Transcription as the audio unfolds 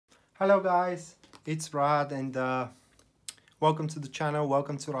Hello guys, it's Rad and welcome to the channel,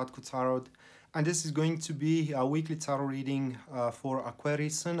 welcome to Radko Tarot. And this is going to be a weekly tarot reading for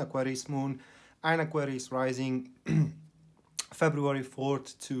Aquarius Sun, Aquarius Moon and Aquarius Rising February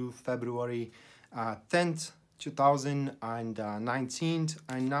 4th to February 10th, 2019.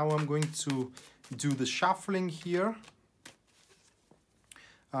 And now I'm going to do the shuffling here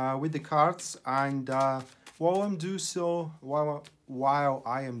with the cards, and while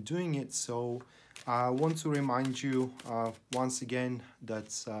I am doing it, so I want to remind you once again that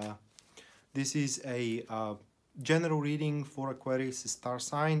this is a general reading for Aquarius star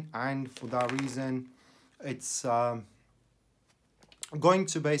sign, and for that reason it's going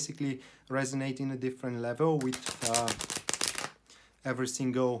to basically resonate in a different level with every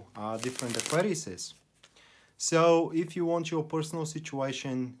single different Aquariuses. So if you want your personal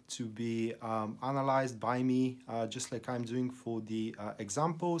situation to be analyzed by me, just like I'm doing for the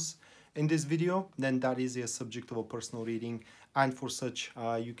examples in this video, then that is a subject of a personal reading. And for such,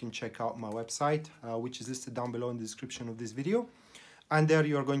 you can check out my website, which is listed down below in the description of this video. And there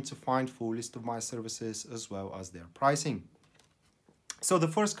you are going to find full list of my services as well as their pricing. So the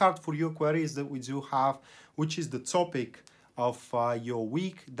first card for you Aquarius that we do have, which is the topic of your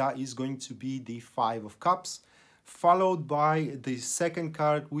week, that is going to be the Five of Cups, followed by the second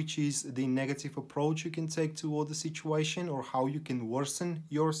card, which is the negative approach you can take toward the situation, or how you can worsen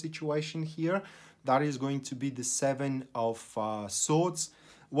your situation here. That is going to be the Seven of Swords.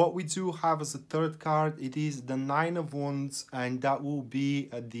 What we do have as a third card, it is the Nine of Wands, and that will be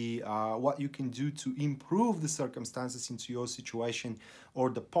the what you can do to improve the circumstances into your situation, or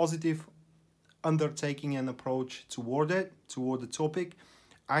the positive undertaking and approach toward the topic.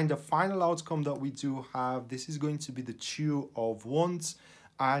 And the final outcome that we do have, this is going to be the Two of Wands,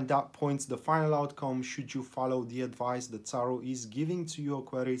 and that points the final outcome should you follow the advice that Tarot is giving to you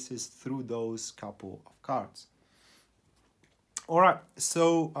Aquarius through those couple of cards. All right,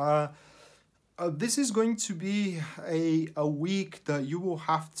 so this is going to be a week that you will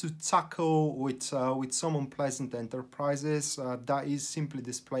have to tackle with some unpleasant enterprises. That is simply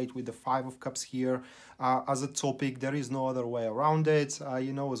displayed with the Five of Cups here as a topic. There is no other way around it.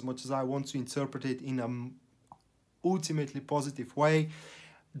 You know, as much as I want to interpret it in an ultimately positive way,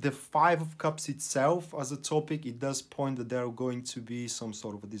 the Five of Cups itself as a topic, it does point that there are going to be some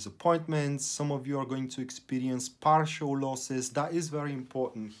sort of a disappointment. Some of you are going to experience partial losses. That is very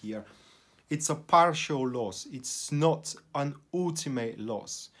important here. It's a partial loss. It's not an ultimate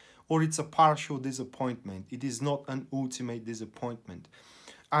loss, or it's a partial disappointment. It is not an ultimate disappointment.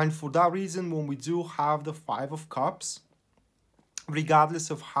 And for that reason, when we do have the Five of Cups, regardless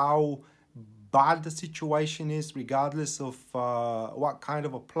of how bad the situation is, regardless of what kind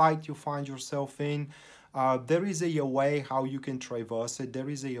of a plight you find yourself in, there is a way how you can traverse it. There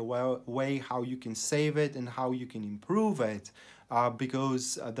is a way how you can save it and how you can improve it.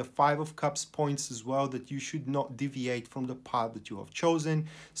 Because the Five of Cups points as well that you should not deviate from the path that you have chosen.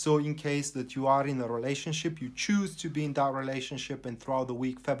 So in case that you are in a relationship, you choose to be in that relationship, and throughout the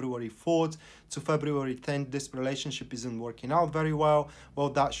week, February 4th to February 10th, this relationship isn't working out very well, well,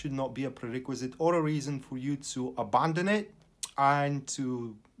 that should not be a prerequisite or a reason for you to abandon it and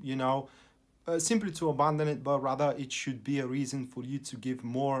to, you know, simply to abandon it, but rather it should be a reason for you to give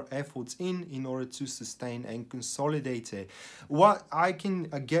more efforts in order to sustain and consolidate it. What I can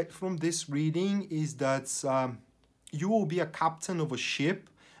get from this reading is that you will be a captain of a ship,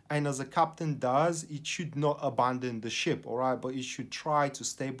 and as a captain does, it should not abandon the ship, all right, but it should try to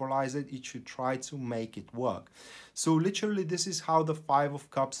stabilize it. It should try to make it work. So literally, this is how the Five of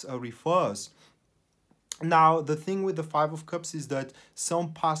Cups refers. Now, the thing with the Five of Cups is that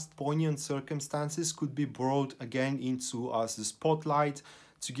some past poignant circumstances could be brought again into the spotlight.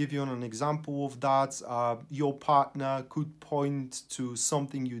 To give you an example of that, your partner could point to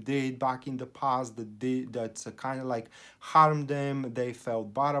something you did back in the past that kind of like harmed them. They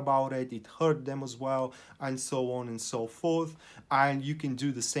felt bad about it. It hurt them as well, and so on and so forth. And you can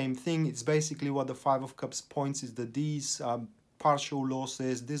do the same thing. It's basically what the Five of Cups points is that these partial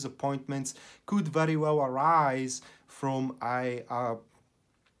losses, disappointments could very well arise from a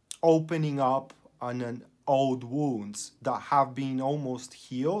opening up on an old wounds that have been almost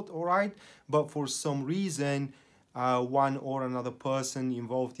healed, all right, but for some reason one or another person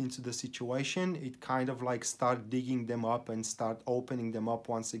involved into the situation, it kind of like start digging them up and start opening them up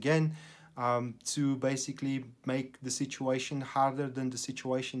once again, to basically make the situation harder than the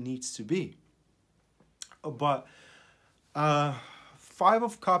situation needs to be. But Five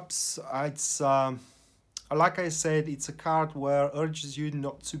of Cups, it's like I said, it's a card where urges you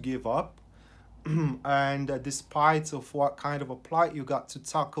not to give up, and despite of what kind of a plight you got to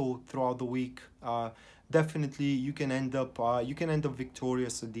tackle throughout the week, definitely you can end up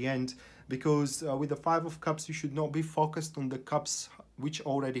victorious at the end, because with the Five of Cups you should not be focused on the cups which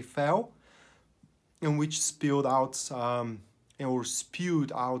already fell and which spilled out or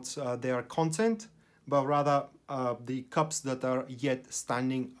spewed out their content, but rather the cups that are yet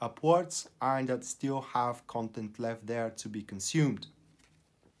standing upwards and that still have content left there to be consumed.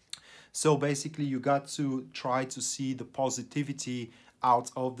 So basically you got to try to see the positivity out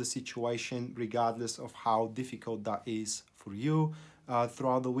of the situation, regardless of how difficult that is for you.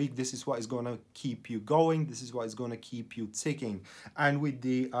 Throughout the week, this is what is going to keep you going. This is what is going to keep you ticking. And with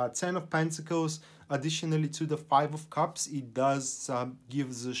the Ten of Pentacles, additionally to the Five of Cups, it does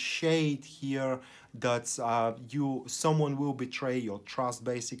gives a shade here that someone will betray your trust.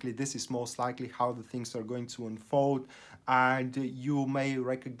 Basically, this is most likely how the things are going to unfold, and you may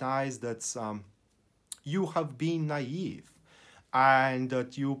recognize that you have been naive and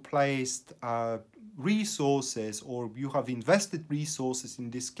that you placed resources, or you have invested resources,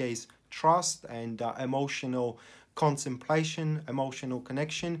 in this case trust and emotional contemplation, emotional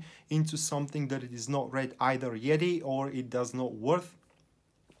connection, into something that it is not either ready or it does not worth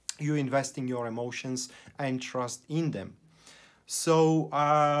you investing your emotions and trust in them. So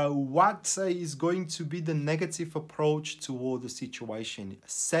what is going to be the negative approach toward the situation?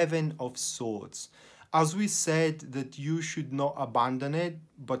 Seven of Swords. As we said, that you should not abandon it,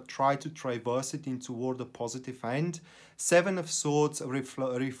 but try to traverse it in toward the positive end. Seven of Swords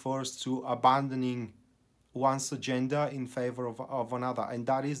refers to abandoning one's agenda in favor of another, and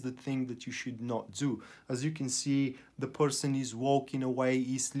that is the thing that you should not do. As you can see, the person is walking away,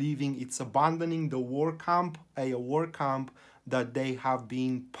 is leaving, it's abandoning the war camp, a war camp that they have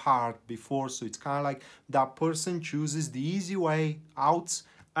been part before. So it's kind of like that person chooses the easy way out,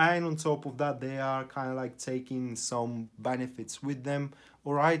 and on top of that they are kind of like taking some benefits with them,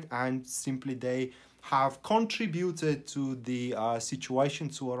 all right, and simply they have contributed to the situation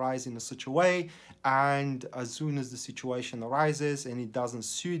to arise in such a way, and as soon as the situation arises and it doesn't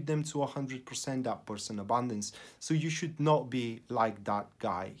suit them to 100%, that person abandons. So you should not be like that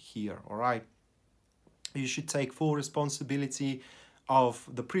guy here, all right? You should take full responsibility of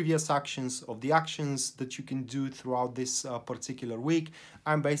the previous actions, of the actions that you can do throughout this particular week,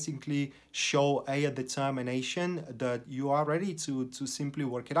 and basically show a determination that you are ready to simply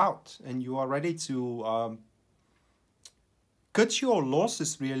work it out, and you are ready to cut your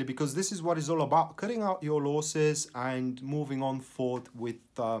losses, really, because this is what it's all about, cutting out your losses and moving on forward with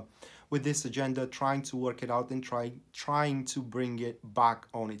this agenda, trying to work it out and trying to bring it back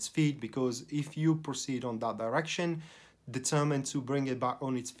on its feet. Because if you proceed on that direction, determined to bring it back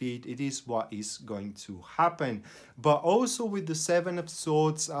on its feet, it is what is going to happen. But also with the Seven of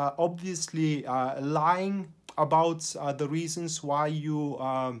Swords, obviously lying about the reasons why you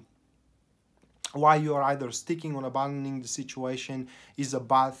are either sticking on abandoning the situation is a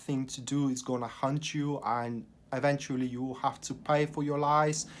bad thing to do. It's gonna haunt you, and eventually you will have to pay for your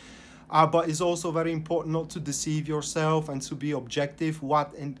lies. But it's also very important not to deceive yourself and to be objective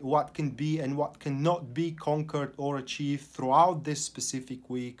what can be and what cannot be conquered or achieved throughout this specific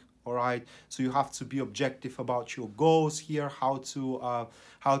week. All right, so you have to be objective about your goals here, how to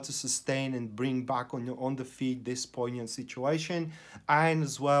sustain and bring back on the feet this poignant situation. And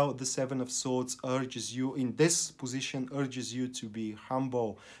as well, the Seven of Swords urges you in this position, urges you to be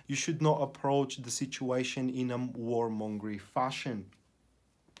humble. You should not approach the situation in a warmongery fashion.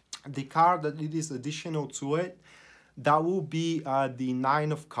 The card that it is additional to it, that will be the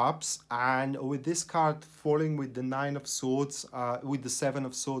Nine of Cups, and with this card falling with the Nine of Swords, with the Seven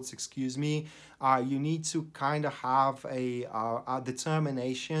of Swords, excuse me, you need to kind of have a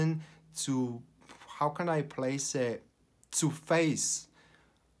determination to, how can I place it, to face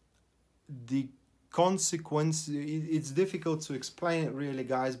the consequence. It's difficult to explain it really,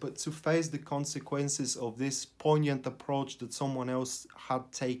 guys, but to face the consequences of this poignant approach that someone else had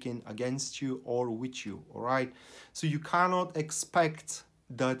taken against you or with you, all right? So you cannot expect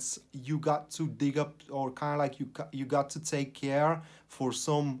that you got to dig up, or kind of like you got to take care for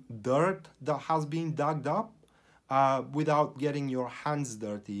some dirt that has been dug up without getting your hands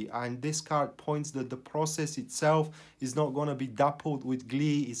dirty. And this card points that the process itself is not going to be dappled with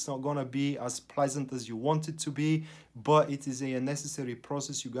glee. It's not going to be as pleasant as you want it to be, but it is a necessary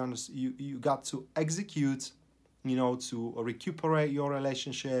process you got to execute, you know, to recuperate your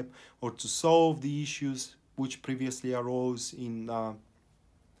relationship or to solve the issues which previously arose in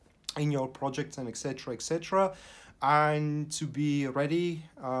your projects, and etc, etc, and to be ready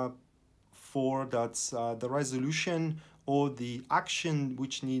for that the resolution or the action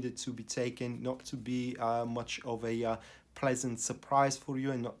which needed to be taken not to be much of a pleasant surprise for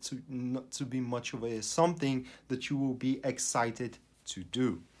you, and not to be much of a something that you will be excited to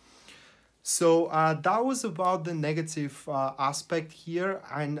do. So that was about the negative aspect here,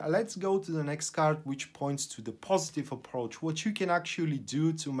 and let's go to the next card, which points to the positive approach, what you can actually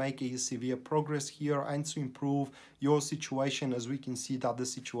do to make a severe progress here and to improve your situation, as we can see that the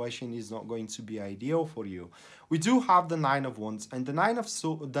situation is not going to be ideal for you. We do have the Nine of Wands, and the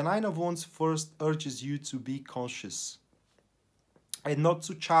Nine of Wands first urges you to be conscious and not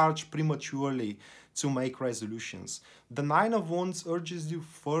to charge prematurely to make resolutions. The Nine of Wands urges you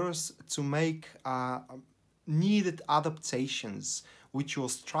first to make needed adaptations with your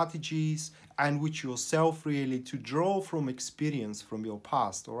strategies and with yourself, really, to draw from experience from your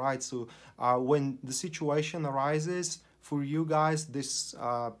past. All right, so when the situation arises for you guys, this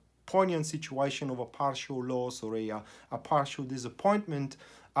poignant situation of a partial loss or a partial disappointment,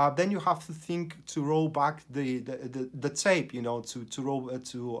 then you have to think to roll back the tape, you know, to roll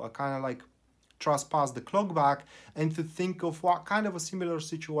to kind of like trespass the clock back, and to think of what kind of a similar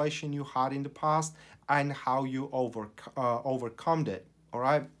situation you had in the past and how you overcome it. All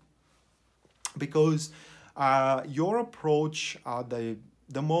right, because your approach,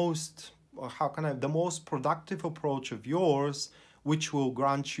 the most the most productive approach of yours, which will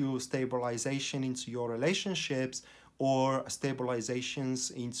grant you stabilization into your relationships or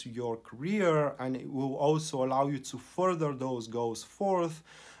stabilizations into your career, and it will also allow you to further those goals forth,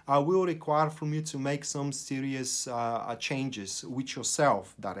 will require from you to make some serious changes with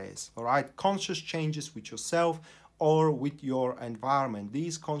yourself, that is, all right? Conscious changes with yourself or with your environment.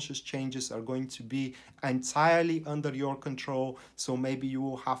 These conscious changes are going to be entirely under your control, so maybe you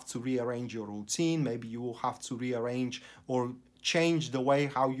will have to rearrange your routine, maybe you will have to rearrange or change the way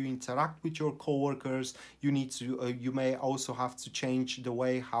how you interact with your coworkers. You need to you may also have to change the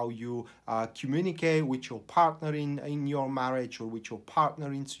way how you communicate with your partner in your marriage, or with your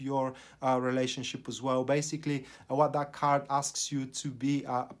partner into your relationship as well. Basically, what that card asks you to be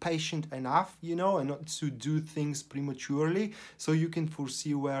patient enough, you know, and not to do things prematurely, so you can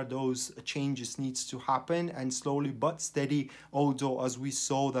foresee where those changes needs to happen, and slowly but steady, although as we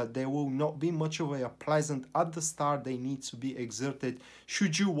saw that there will not be much of a pleasant at the start, they need to be exerted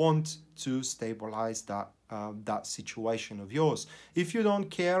should you want to stabilize that situation of yours. If you don't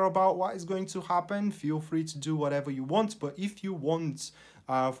care about what is going to happen, feel free to do whatever you want. But if you want,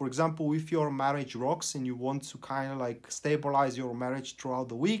 for example, if your marriage rocks and you want to kind of like stabilize your marriage throughout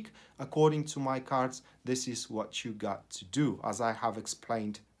the week, according to my cards, this is what you got to do, as I have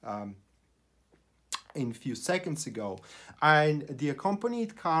explained in a few seconds ago. And the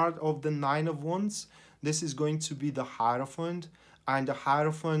accompanied card of the Nine of Wands, this is going to be the Hierophant. And the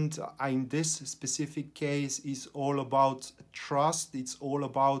Hierophant in this specific case is all about trust. It's all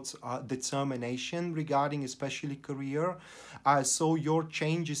about determination regarding especially career. So your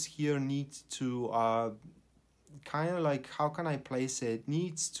changes here need to kind of like, how can I place it?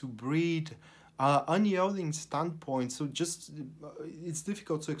 Needs to breed unyielding standpoint. So just it's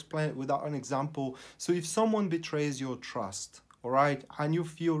difficult to explain it without an example. So if someone betrays your trust, all right, and you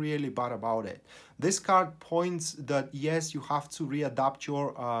feel really bad about it, this card points that yes, you have to readapt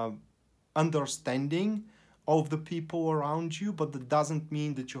your understanding of the people around you, but that doesn't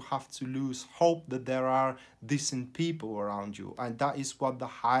mean that you have to lose hope that there are decent people around you. And that is what the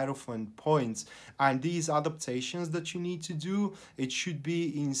Hierophant points. And these adaptations that you need to do, it should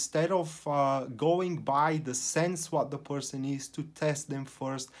be, instead of going by the sense what the person is, to test them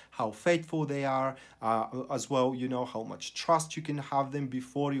first, how faithful they are, as well, you know, how much trust you can have them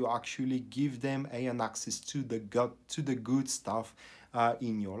before you actually give them an access to the good stuff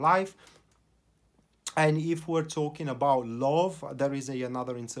in your life. And if we're talking about love, there is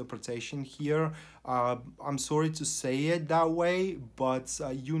another interpretation here. I'm sorry to say it that way, but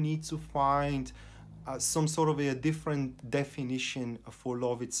you need to find some sort of a different definition for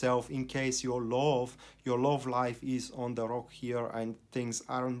love itself, in case your love life is on the rock here and things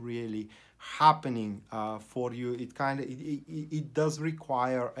aren't really happening for you. It does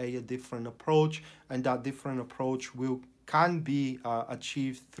require a different approach, and that different approach can be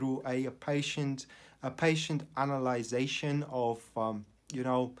achieved through a patient analyzation of you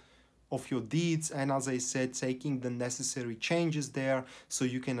know, of your deeds, and as I said, taking the necessary changes there so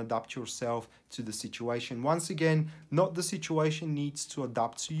you can adapt yourself to the situation. Once again, not the situation needs to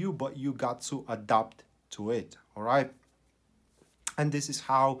adapt to you, but you got to adapt to it. All right, and this is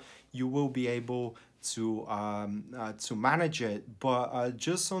how you will be able to manage it. But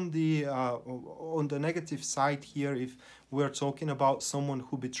just on the negative side here, if we're talking about someone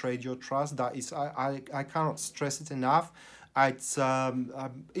who betrayed your trust, that is, I cannot stress it enough. It's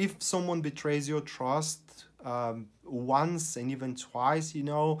if someone betrays your trust once and even twice, you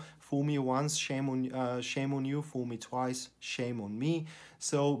know, fool me once, shame on you. Fool me twice, shame on me.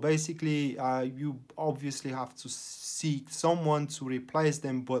 So basically, you obviously have to seek someone to replace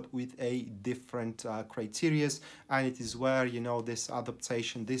them, but with a different criteria, and it is where, you know, this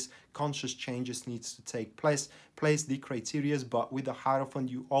adaptation, this conscious changes needs to take place. Place the criteria, but with the Hierophant,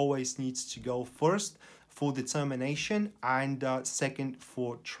 you always needs to go first for determination and second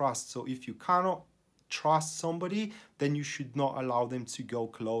for trust. So if you cannot trust somebody, then you should not allow them to go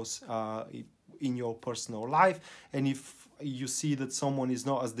close in your personal life. And if you see that someone is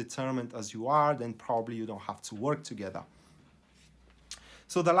not as determined as you are, then probably you don't have to work together.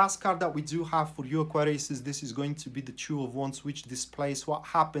 So the last card that we do have for you, Aquarius, is this is going to be the Two of Wands, which displays what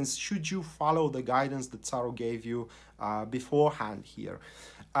happens should you follow the guidance that Tarot gave you beforehand here.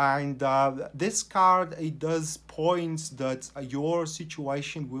 And this card, it does point that your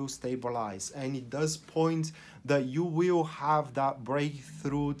situation will stabilize, and it does point that you will have that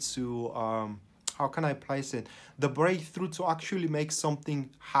breakthrough to how can I place it, the breakthrough to actually make something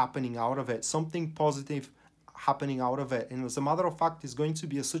happening out of it, something positive happening out of it. And as a matter of fact, it's going to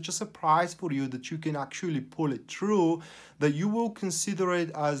be such a surprise for you that you can actually pull it through, that you will consider it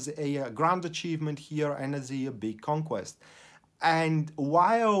as a grand achievement here and as a big conquest. And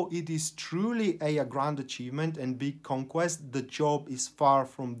while it is truly a grand achievement and big conquest, the job is far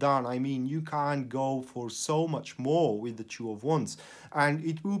from done. I mean, you can go for so much more with the Two of Wands. And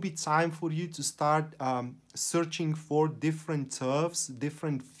it will be time for you to start searching for different turfs,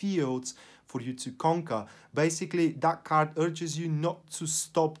 different fields for you to conquer. Basically, that card urges you not to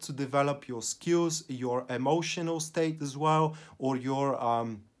stop to develop your skills, your emotional state as well, or your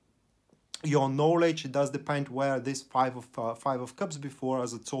knowledge. It does depend where this Five of Cups before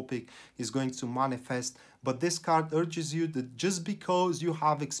as a topic is going to manifest. But this card urges you that just because you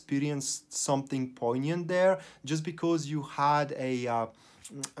have experienced something poignant there, just because you had a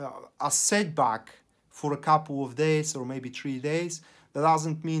setback for a couple of days or maybe 3 days, that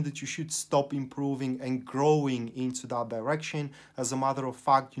doesn't mean that you should stop improving and growing into that direction. As a matter of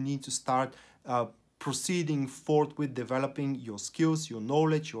fact, you need to start proceeding forth with developing your skills, your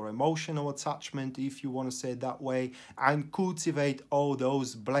knowledge, your emotional attachment, if you want to say it that way, and cultivate all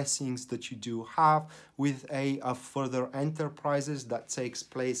those blessings that you do have with a further enterprises that takes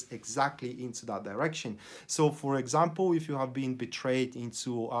place exactly into that direction. So for example, if you have been betrayed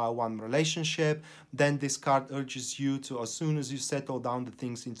into one relationship, then this card urges you to, as soon as you settle down the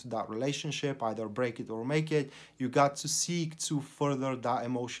things into that relationship, either break it or make it, you got to seek to further that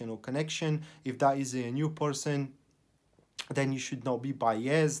emotional connection. If that is a new person, then you should not be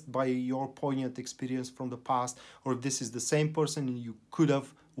biased by your poignant experience from the past. Or if this is the same person and you could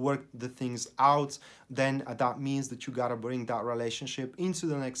have worked the things out, then that means that you gotta bring that relationship into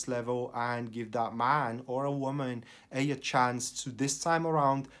the next level and give that man or a woman a chance to, this time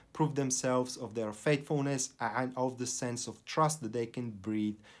around, prove themselves of their faithfulness and of the sense of trust that they can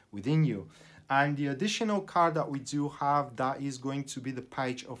breathe within you. And the additional card that we do have, that is going to be the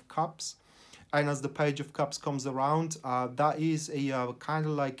Page of Cups. And as the Page of Cups comes around, that is a kind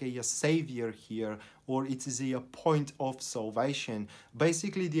of like a savior here, or it is a point of salvation.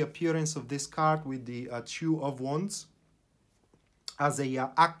 Basically, the appearance of this card with the Two of Wands as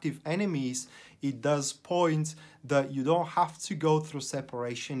a active enemies, it does point that you don't have to go through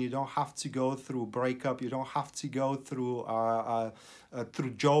separation, you don't have to go through breakup, you don't have to go through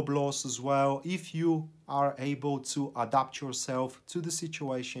job loss as well. If you are able to adapt yourself to the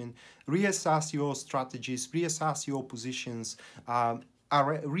situation, reassess your strategies, reassess your positions,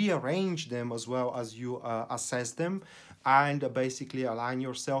 rearrange them as well as you assess them, and basically align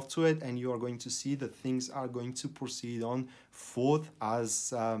yourself to it, and you are going to see that things are going to proceed on forth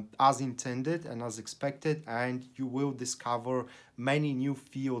as intended and as expected, and you will discover many new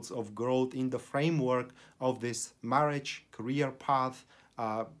fields of growth in the framework of this marriage, career path,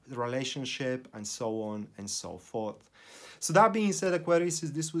 relationship, and so on and so forth. So that being said, Aquarius,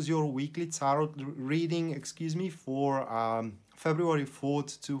 this was your weekly tarot reading, for February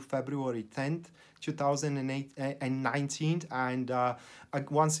 4th to February 10th, 2019. And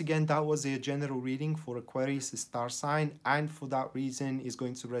once again, that was a general reading for Aquarius star sign, and for that reason is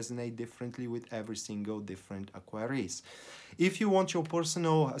going to resonate differently with every single different Aquarius. If you want your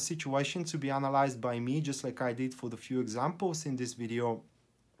personal situation to be analyzed by me, just like I did for the few examples in this video,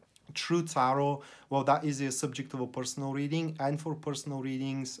 True tarot, well, that is a subject of a personal reading, and for personal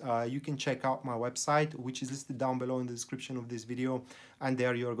readings you can check out my website, which is listed down below in the description of this video, and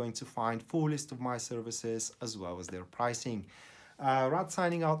there you're going to find full list of my services as well as their pricing. Rad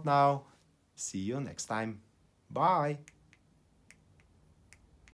signing out now. See you next time. Bye.